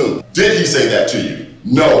just too soon. Did he say that to you?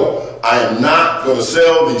 No, I am not going to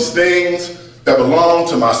sell these things that belong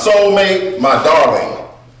to my soulmate, my darling,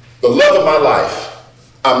 the love of my life.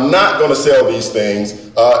 I'm not going to sell these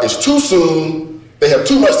things. It's too soon. They have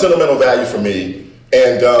too much sentimental value for me.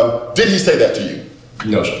 And did he say that to you?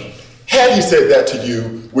 No, sir. Had he said that to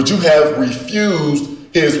you, would you have refused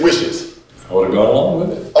his wishes? I would have gone along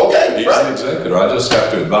with it. Okay, He's right. the executor. I just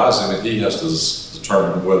have to advise him, and he has to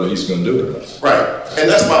determine whether he's going to do it or not. Right, and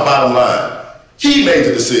that's my bottom line. He made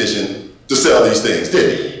the decision to sell these things,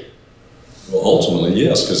 didn't he? Well, ultimately,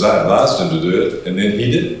 yes, because I advised him to do it, and then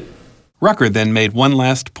he didn't. Rucker then made one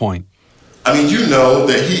last point. I mean, you know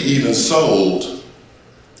that he even sold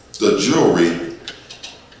the jewelry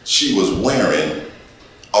she was wearing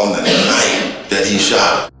on the night that he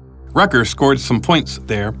shot her. Rucker scored some points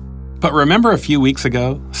there. But remember a few weeks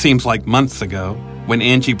ago, seems like months ago, when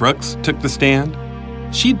Angie Brooks took the stand?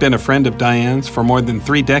 She'd been a friend of Diane's for more than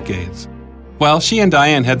 3 decades. Well, she and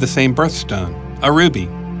Diane had the same birthstone, a ruby,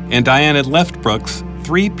 and Diane had left Brooks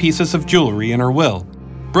 3 pieces of jewelry in her will.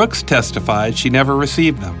 Brooks testified she never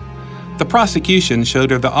received them. The prosecution showed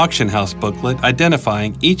her the auction house booklet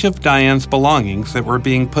identifying each of Diane's belongings that were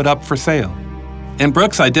being put up for sale. And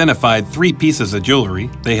Brooks identified 3 pieces of jewelry,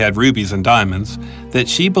 they had rubies and diamonds, that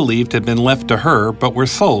she believed had been left to her but were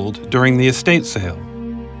sold during the estate sale.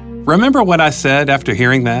 Remember what I said after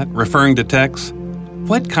hearing that, referring to Tex?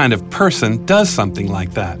 What kind of person does something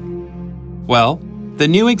like that? Well, the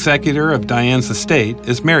new executor of Diane's estate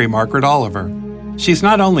is Mary Margaret Oliver. She's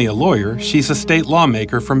not only a lawyer, she's a state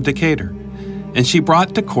lawmaker from Decatur. And she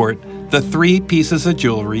brought to court the 3 pieces of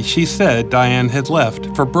jewelry she said Diane had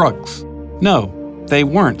left for Brooks. No, they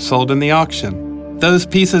weren't sold in the auction. Those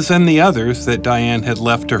pieces and the others that Diane had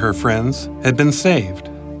left to her friends had been saved.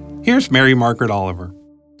 Here's Mary Margaret Oliver.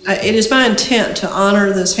 It is my intent to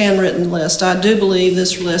honor this handwritten list. I do believe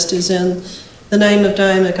this list is in the name of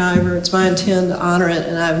Diane MacIver. It's my intent to honor it,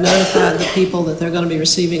 and I've notified the people that they're going to be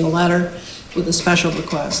receiving a letter with a special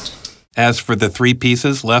request. As for the 3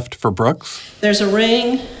 pieces left for Brooks? There's a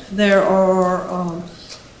ring, there are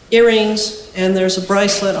earrings, and there's a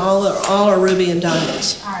bracelet, all are ruby and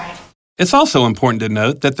diamonds. All right. It's also important to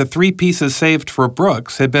note that the 3 pieces saved for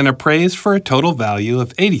Brooks had been appraised for a total value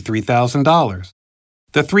of $83,000.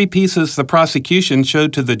 The 3 pieces the prosecution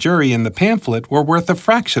showed to the jury in the pamphlet were worth a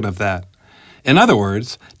fraction of that. In other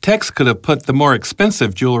words, Tex could have put the more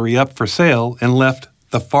expensive jewelry up for sale and left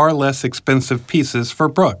the far less expensive pieces for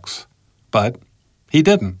Brooks. But he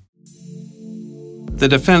didn't. The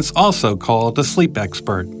defense also called a sleep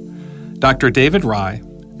expert. Dr. David Rye,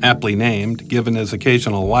 aptly named given his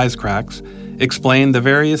occasional wisecracks, explained the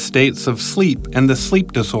various states of sleep and the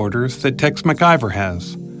sleep disorders that Tex McIver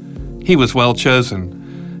has. He was well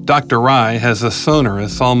chosen. Dr. Rye has a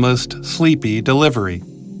sonorous, almost sleepy delivery.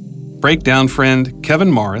 Breakdown friend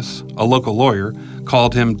Kevin Morris, a local lawyer,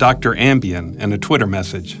 called him Dr. Ambien in a Twitter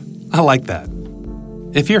message. I like that.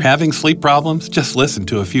 If you're having sleep problems, just listen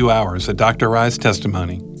to a few hours of Dr. Rye's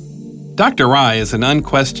testimony. Dr. Rye is an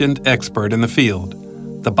unquestioned expert in the field.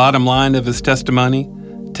 The bottom line of his testimony,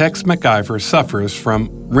 Tex McIver suffers from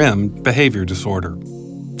REM behavior disorder.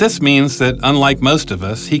 This means that, unlike most of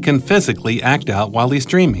us, he can physically act out while he's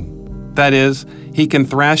dreaming. That is, he can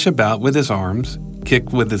thrash about with his arms,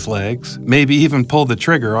 kick with his legs, maybe even pull the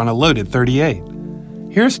trigger on a loaded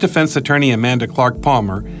 .38. Here's defense attorney Amanda Clark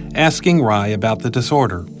Palmer asking Rye about the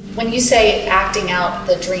disorder. When you say acting out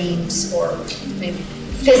the dreams, or maybe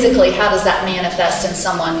physically, how does that manifest in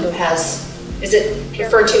someone who has, is it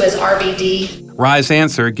referred to as RBD? Rye's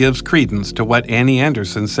answer gives credence to what Annie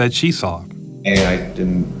Anderson said she saw. And I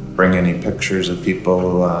didn't bring any pictures of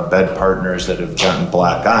people, bed partners that have gotten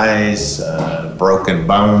black eyes, broken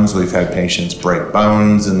bones. We've had patients break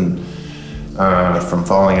bones and from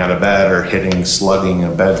falling out of bed or slugging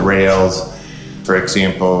of bed rails. For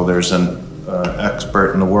example, there's an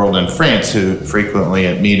expert in the world in France who frequently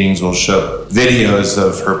at meetings will show videos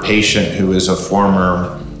of her patient who is a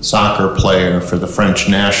former soccer player for the French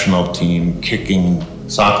national team kicking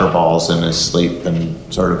soccer balls in his sleep and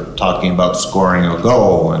sort of talking about scoring a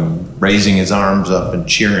goal and raising his arms up and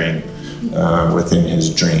cheering within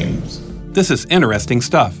his dreams. This is interesting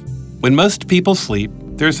stuff. When most people sleep,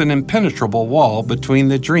 there's an impenetrable wall between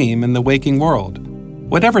the dream and the waking world.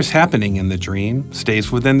 Whatever's happening in the dream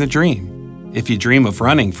stays within the dream. If you dream of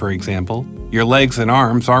running, for example, your legs and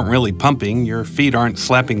arms aren't really pumping, your feet aren't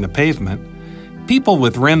slapping the pavement. People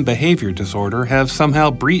with REM behavior disorder have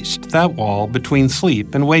somehow breached that wall between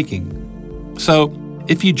sleep and waking. So,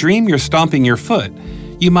 if you dream you're stomping your foot,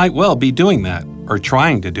 you might well be doing that, or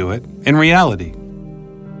trying to do it, in reality.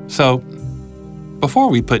 So, before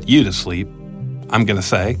we put you to sleep, I'm going to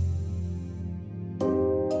say,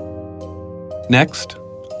 next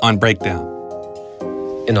on Breakdown.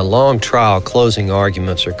 In a long trial, closing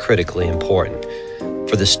arguments are critically important.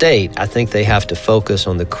 For the state, I think they have to focus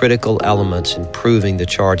on the critical elements in proving the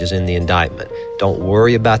charges in the indictment. Don't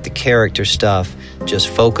worry about the character stuff, just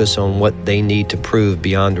focus on what they need to prove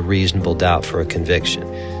beyond a reasonable doubt for a conviction.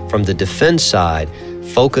 From the defense side,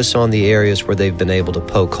 focus on the areas where they've been able to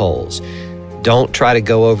poke holes. Don't try to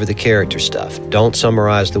go over the character stuff. Don't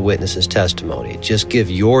summarize the witness's testimony. Just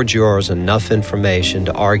give your jurors enough information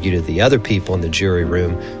to argue to the other people in the jury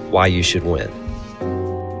room why you should win.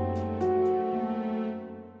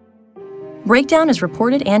 Breakdown is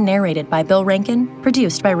reported and narrated by Bill Rankin,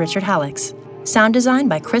 produced by Richard Hallex. Sound design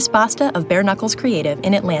by Chris Basta of Bare Knuckles Creative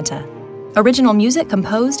in Atlanta. Original music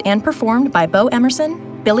composed and performed by Bo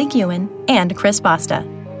Emerson, Billy Gewen, and Chris Basta.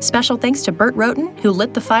 Special thanks to Bert Roten, who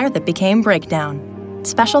lit the fire that became Breakdown.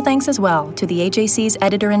 Special thanks as well to the AJC's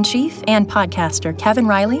editor-in-chief and podcaster Kevin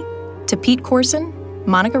Riley, to Pete Corson,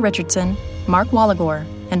 Monica Richardson, Mark Walligor,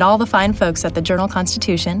 and all the fine folks at the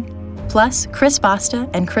Journal-Constitution, plus Chris Basta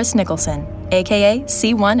and Chris Nicholson, a.k.a.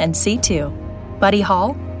 C1 and C2, Buddy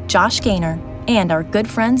Hall, Josh Gaynor, and our good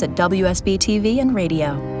friends at WSB TV and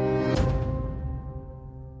Radio.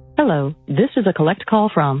 Hello, this is a collect call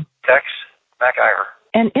from Tex McIver,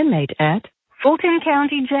 an inmate at Fulton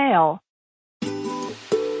County Jail.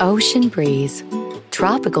 Ocean breeze,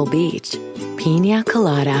 tropical beach, pina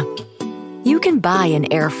colada. You can buy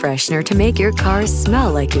an air freshener to make your car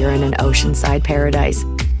smell like you're in an oceanside paradise.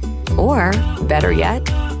 Or, better yet,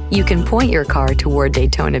 you can point your car toward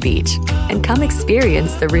Daytona Beach and come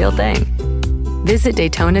experience the real thing. Visit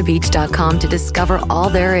DaytonaBeach.com to discover all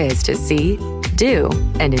there is to see, do,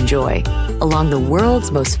 and enjoy along the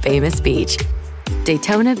world's most famous beach,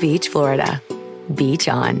 Daytona Beach, Florida. Beach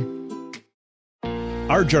on.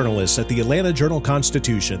 Our journalists at the Atlanta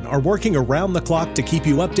Journal-Constitution are working around the clock to keep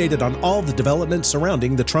you updated on all the developments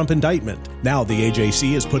surrounding the Trump indictment. Now the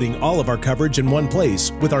AJC is putting all of our coverage in one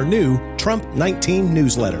place with our new Trump 19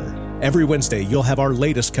 newsletter. Every Wednesday, you'll have our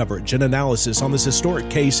latest coverage and analysis on this historic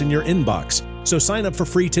case in your inbox. So sign up for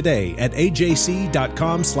free today at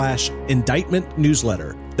ajc.com/indictment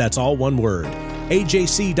newsletter. That's all one word.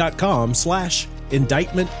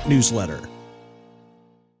 ajc.com/indictment newsletter.